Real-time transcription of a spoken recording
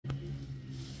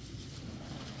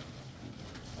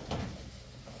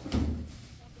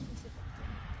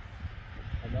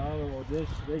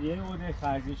یه بوده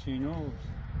خرجش اینو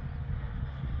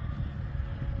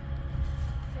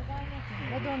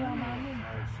بدون ممنون.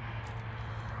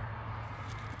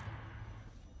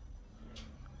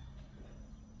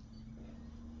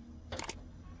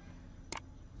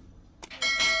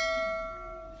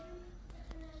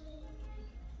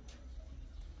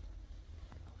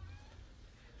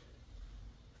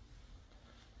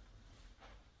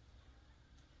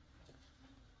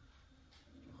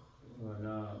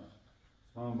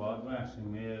 Son باید برشیم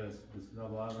مثلا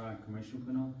باید برن کمشو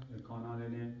کنم به کانال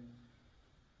اینه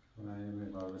و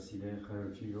من با وسیله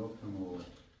خرچی رفتم و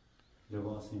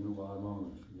لباس اینو باید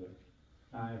ما شده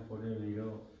این خوده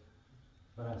بیرو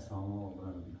برست همه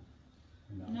برم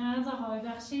نه از آقای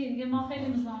بخشی دیگه ما خیلی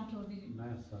میزان تو بیریم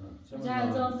نه سلام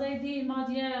اجازه دی ما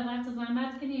دیگه وقت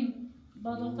زحمت کنیم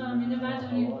با دخترم اینه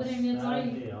برداریم بریم یه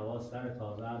جایی هوا سر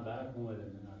تازه هم برف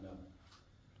اومده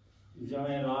اینجا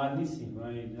من راحت نیستیم ما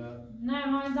اینجا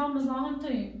نه ما اینجا مزاحم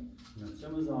توییم چه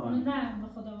مزاحم؟ نه به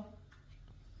خدا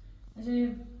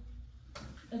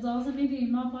اجازه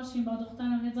میدیم ما پاشیم با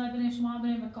دخترم یه جایی بریم شما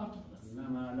بریم به کار برسیم نه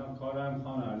من الان کارم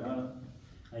خانه الان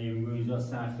اگه میگو اینجا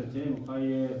سخته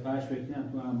میخوای فرش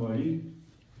بکنم تو انباری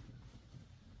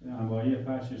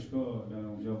فرشش کن در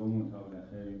اونجا بمون تا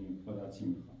بالاخره ببینیم خدا چی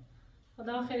میخوام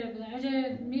خدا خیره بده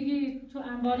اگه میگی تو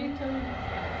انباری تو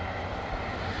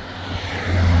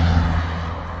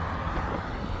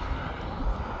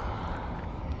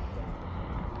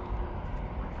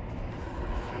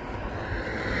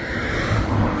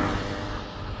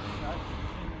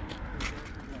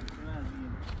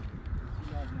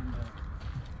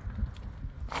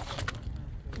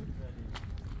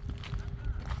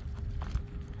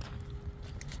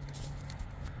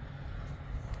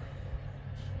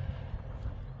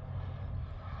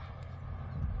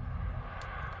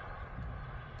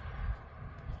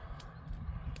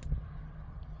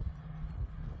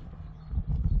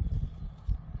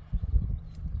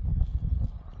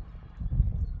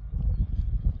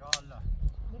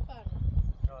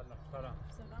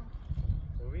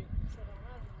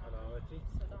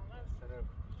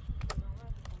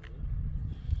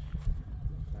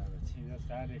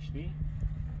سرشتی؟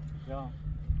 یا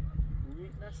خوبی؟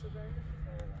 دست داریم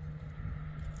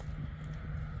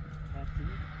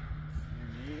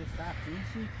میره سخت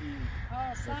نیستی که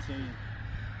آه سخت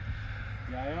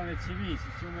جریان چی بیست؟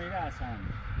 چی میره اصلا؟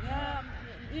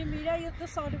 این میره یه 2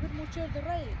 سالی بود موچر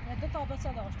دره 2 تا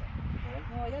بچه داشته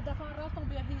یه دفعه رفتم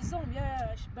بیا هیزم یه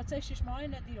بچه 6 ماهه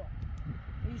ندیرم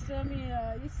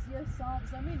یه صاحب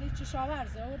زمین هیچ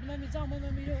شاورزه اول من میجام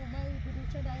من میره و من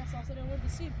بروچه در اساسه رو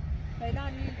بسیم فعلا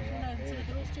این تونه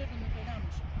درست چردم فعلا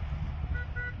میشه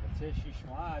بچه 6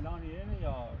 ماه الان یه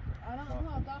یا الان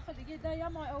ما داخل دیگه ده یه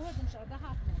ماه اول میشه ده 7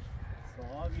 ماه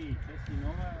صحابی کسی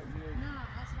نامه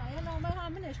نه اصلا یه نامه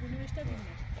همینش بنوشته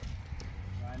بینش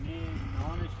یعنی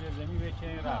نامش به زمین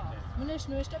بکنی رفته منش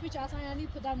نوشته بیچ اصلا یعنی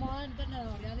پدر ماهن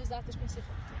بندار یعنی ذاتش کسی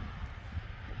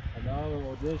حالا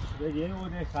بودش بگه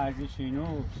بوده خرجش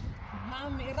اینو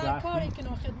هم ایران کاری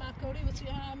کنم خدمتکاری و چی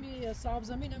همی صاحب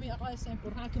زمین همی آقای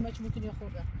سنپور هم کمک میکنی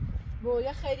خورده و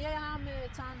یه خیریه هم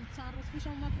چند روز پیش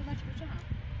هم کمک میکنم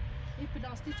این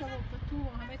پلاستیک و تو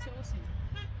و همه چی واسه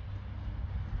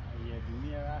یه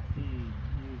دونی وقتی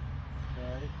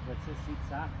بچه سید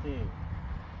سخته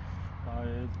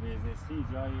بزستی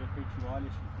جای خیلی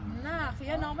حالش میکنی نه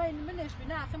یه نامه این منش بی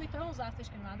نه خیلی میتونم زفتش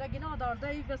کنم ده گناه دارده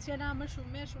ای بسیار نمشون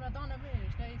میرشون دانه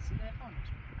میرش ده ایسی ده خانش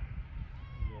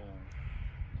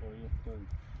طوری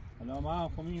حالا من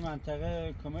خب این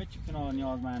منطقه کمک کنه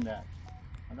نیازمنده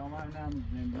حالا من هم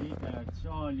زندگی در چه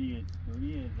حالیه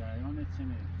طوریه جریان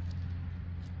چنه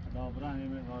حالا برن یه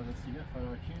مقدار رسیله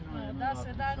خوراکی اینو دست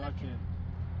در نکن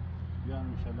بیان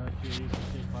انشالله که یه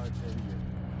کسی کار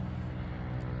سریعه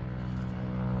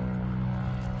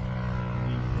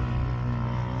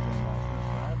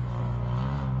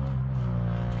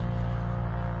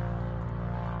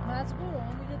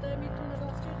مجبورم میگه ده میتونه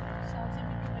راست کنه صاحب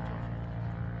زمین میتونه چون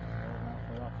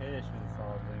خدا خیرش بده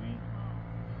صاحب زمین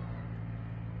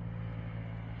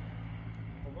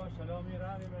خب باش حالا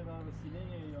میرم یه مقدار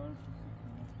وسیله یارم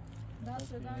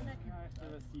دست در نکن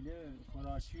وسیله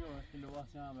خوراکی و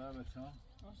لباسی هم برای بچه ها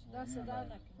دست در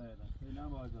نکن فعلا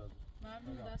با اجازه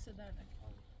ممنون دست در نکن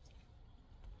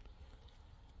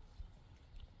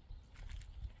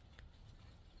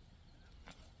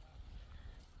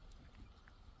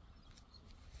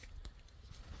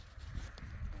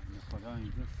خدا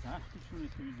اینجا سختشونه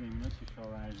توی زمین ها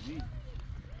کشاورزی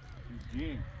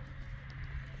جیل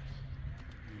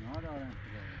اینا دارن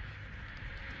خدا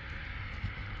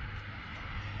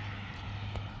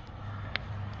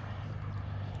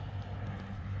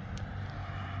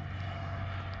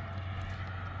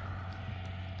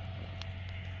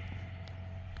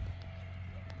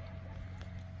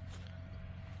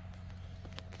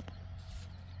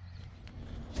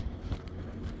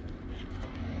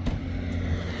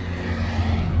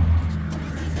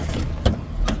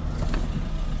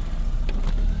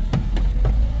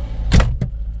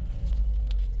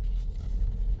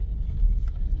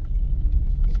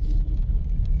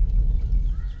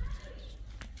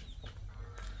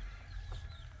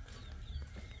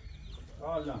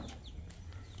یالا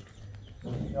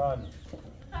یالا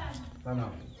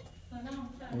سلام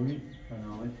خوبی؟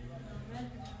 سلامت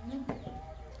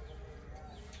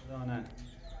دانه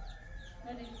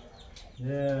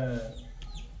یه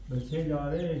بچه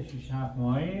داره 6-7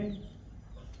 ماهه،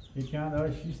 یکی هم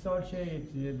داره 6 سال شه،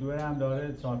 یه دوره هم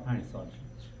داره 4-5 سال شه.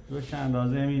 دوش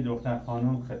اندازه همی دختر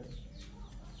خانم خط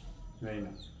بینه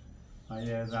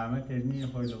اگه زحمت تدنی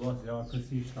خواهی لباس یا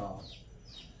کسیش تا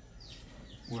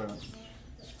برم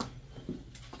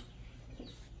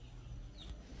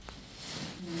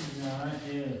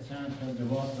زحمت چند تا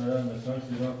لباس داره بسار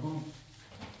شده کن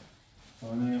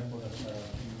خانه خود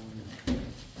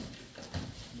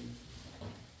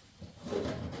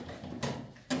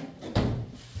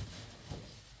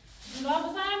جلاب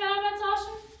بزنم برام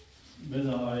بتاشم؟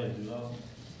 بذار آره جلاب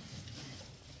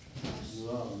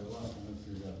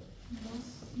لباس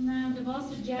نه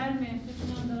لباس گرمه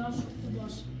فکر کنم دراز شده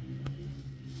باشه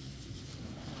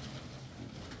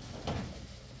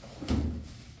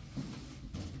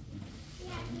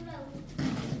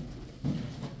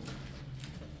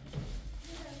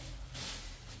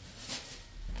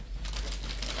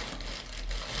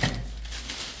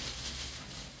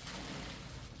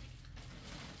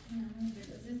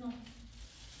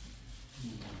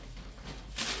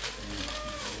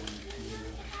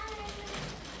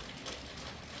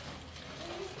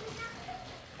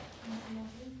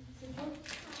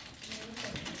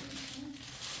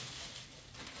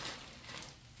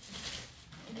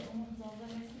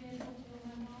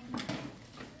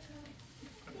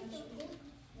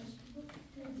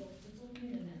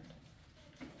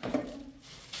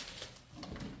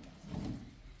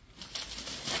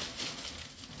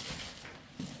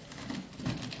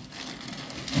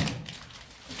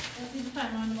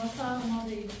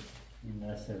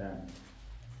مثلا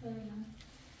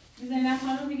زینب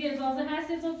خانم دیگه اجازه هست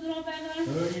یه توب دوران بردارم؟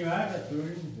 طوری برده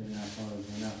طوری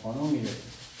زینب خانم میره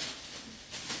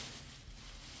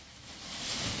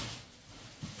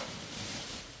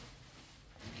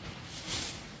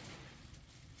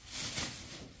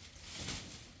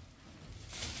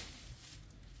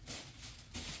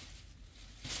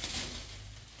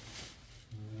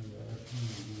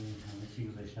همه چی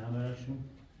گذاشتم براشون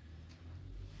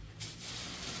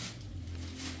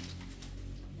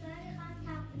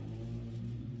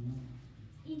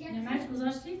نمک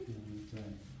گذاشتی؟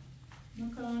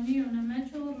 مکرونی و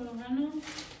نمک و روغن و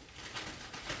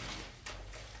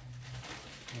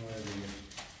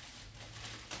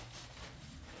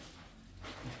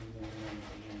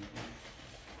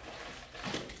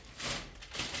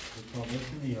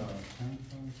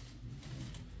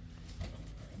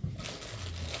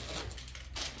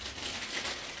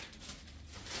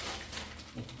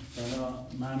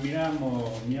من میرم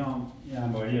و میام یه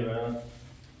انباریه برات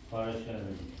خارج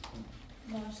کرده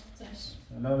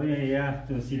علاوه یه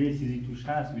توصیله چیزی توش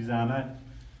هست بی زحمت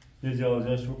یه جا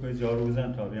بکنید جارو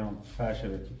بزن تا بیام فرشه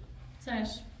بتون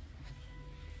چشم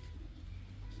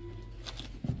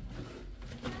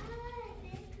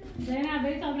زینب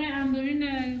برید تا برای اندورین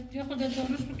یه خود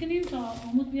جاروش بکنیم تا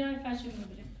عمود بیای فرشه رو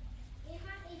بریم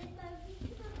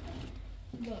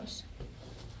باشه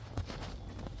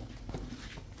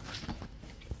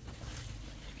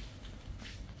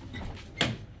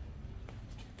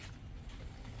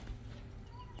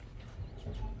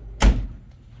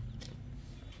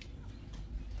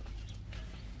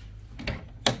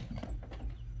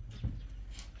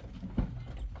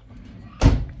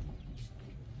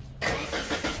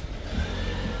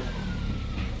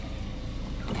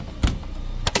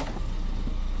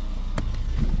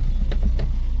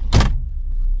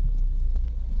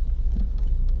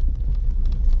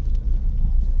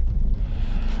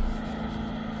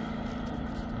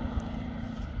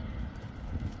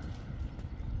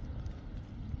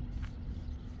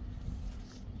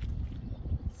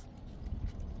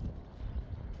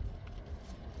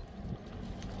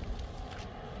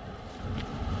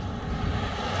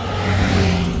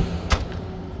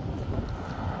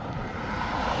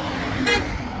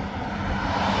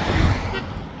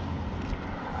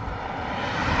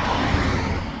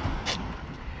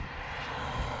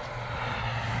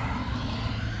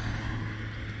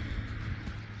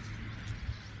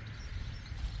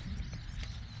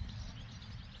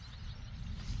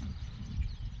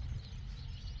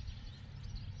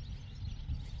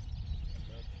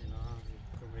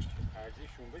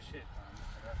ارزششون بشه تا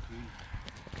همه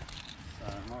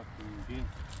سرما کنونگی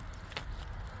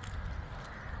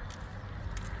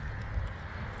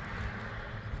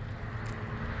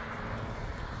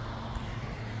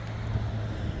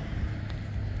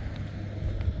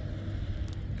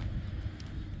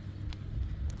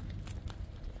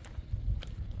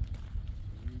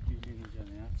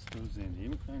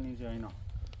این اینجا اینا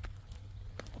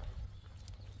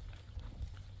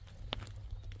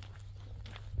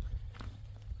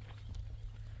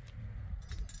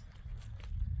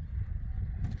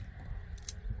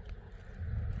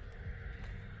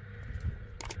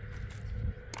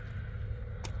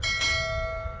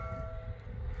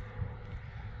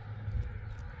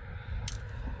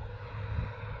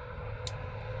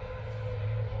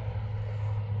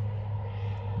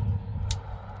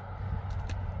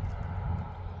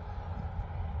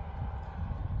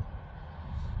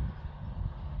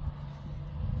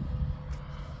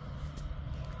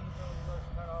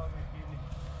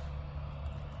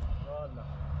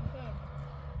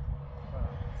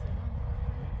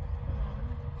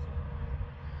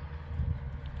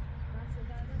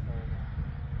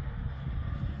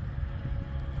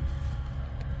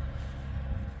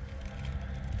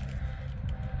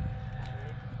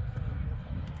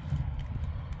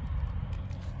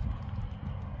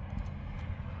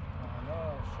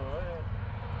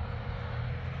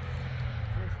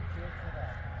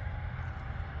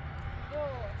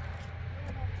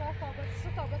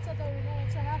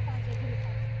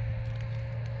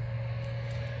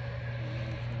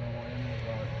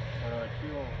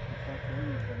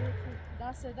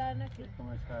دست در نکنی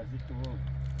کمش خرجی تو بود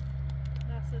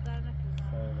دست در نکنی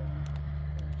سایدان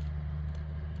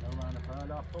لو معنا فلا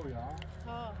لا قوي ها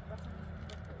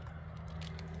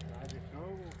بعد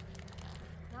شنو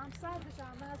نعم سردش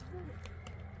هم مزبور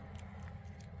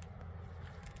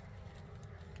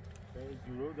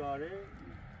جورو داره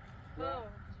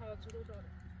جورو داره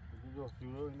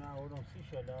جورو اینا اونم سی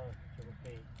شده چه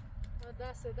بخیر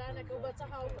دست در نکنی او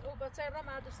بچه را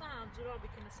مدرسه هم جورا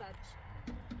بکنه سردش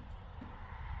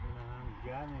هم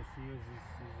گرمه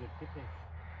زبطه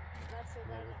دست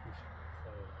در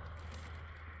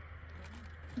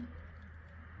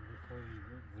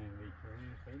زندگی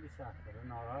کنی خیلی سخته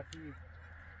ناراحتی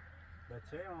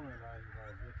بچه همه این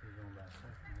وضعیت زون بسته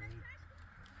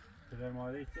پدر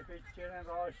مادری چه فکر کردن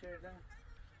راه شدن؟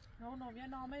 نه یه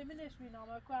نامه منش می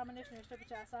نامه که همونش نوشته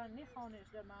بچه اصلا نیخوانش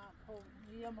در من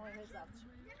یه ماه هزار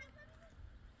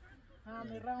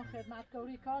همه ران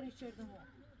خدمتکاری کاری چردم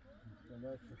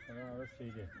سلام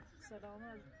سیده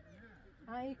سلامت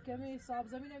های کمی صاحب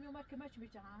زمین همی اومد که مچ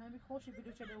میچه همی خوشی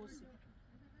بیدو چه دوسی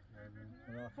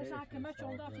خوش ها که مچ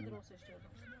اون داشتی درستش کردم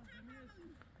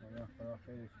خدا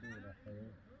خیلی شیر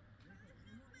بخیره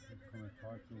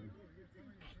کمنتار کی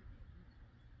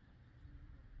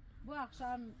بو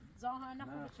اخشم زاها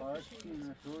نه خواهش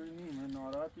کنیم طوری نیم من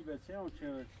ناراحتی بچه اون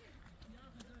چه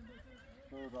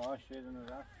تو راه شدن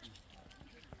رفتی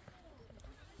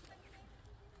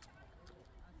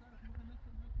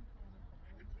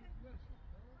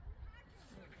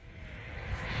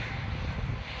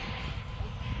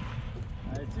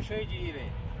چه شایی جیره؟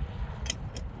 این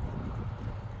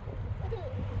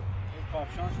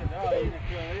کافشان شده اینه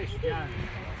پیانش گرم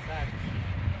سرد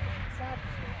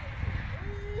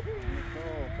تو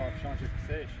کافشان شده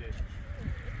سه شد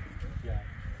گرم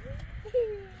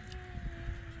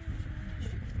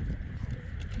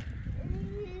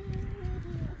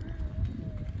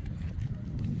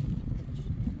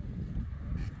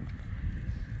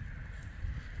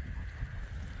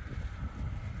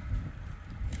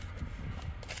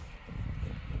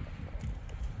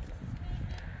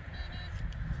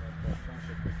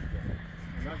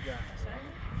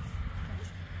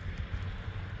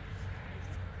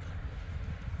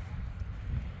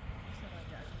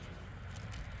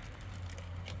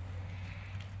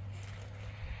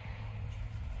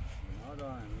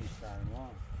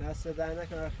دست در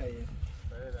نکنه خیلی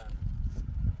سدانه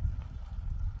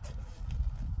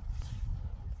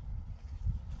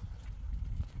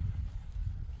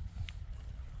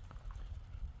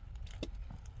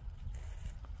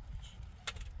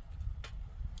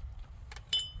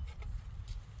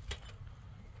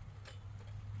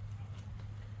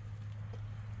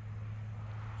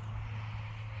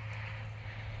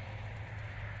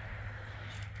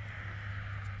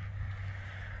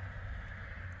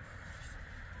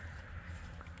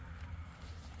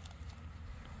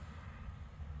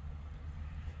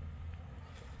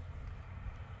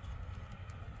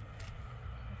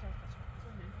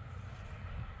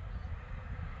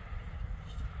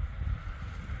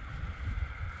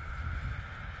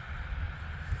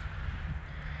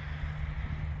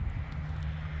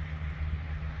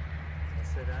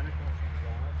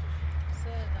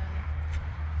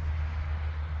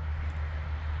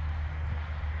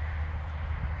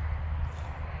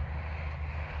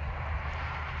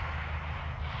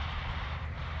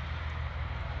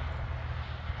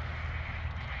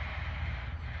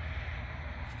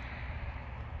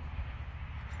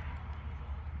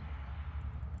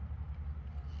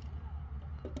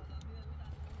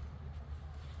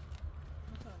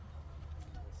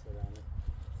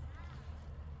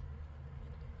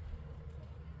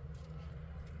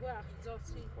وقت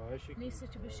ذاتی خواهشی نیستی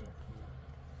که بشین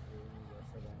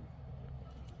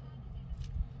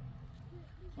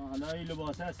حالا این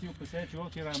لباس هستی و پسر چه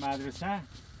وقتی را مدرسه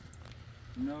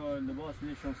اینا لباس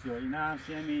نشون سیاه اینا هم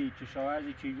سیمی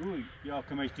کشاورزی که گوی یا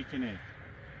کمشتی کنه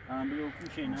هم بلو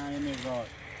کوشه اینا هم مقدار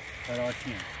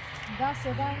فراتین دست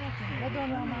در نکنه به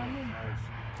دنیا ممنون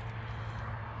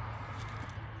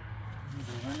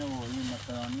دوغنه و این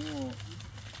مقرانی و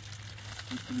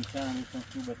این کلیسه هم ایشون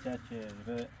تو بچه چه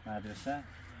به مدرسه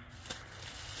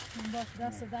باش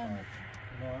دست در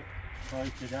نکنه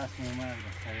کاری که دست اومد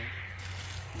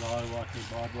لار واقعی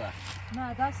باد وقت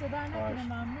نه دست در نکنه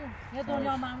ممنون یه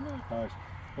دنیا ممنون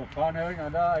خب کار نبرین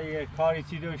حالا اگه کاری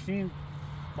چی داشتین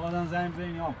بازم زنگ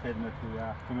بزنین یا خدمت رو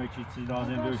یا کمکی چی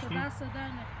لازم داشتین دست در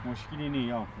نکنه مشکلی نی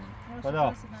یا کنین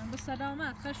خدا به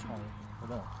سلامت خشم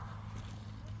خدا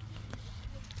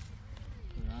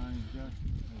اینجا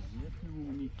وضعیت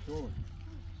نمونی طور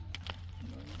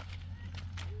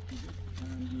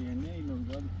کندینه این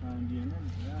نوزاد کندینه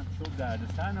صبح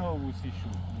دردسن آبوسی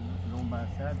شد لون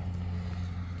برسد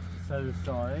صد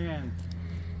ساعه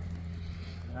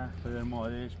پدر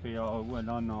مادرش به یاهو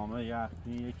الان نامه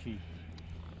یختی یکی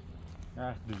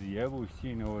یخت بزیه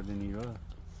بوشتی نورده نیرو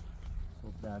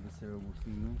صبح دردسه رو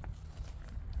بوشتی نو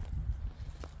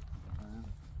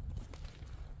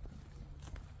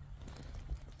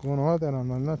گناه دارم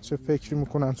من چه فکری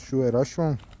میکنن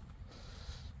شوهراشون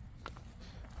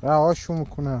رهاشون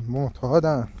میکنن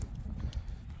معتادن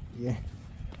یه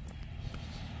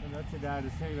چه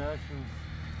دردسه براشون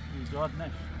ایجاد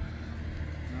نشد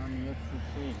نامیت شد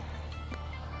خیلی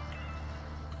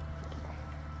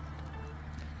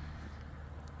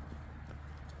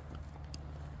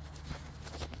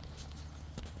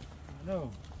الو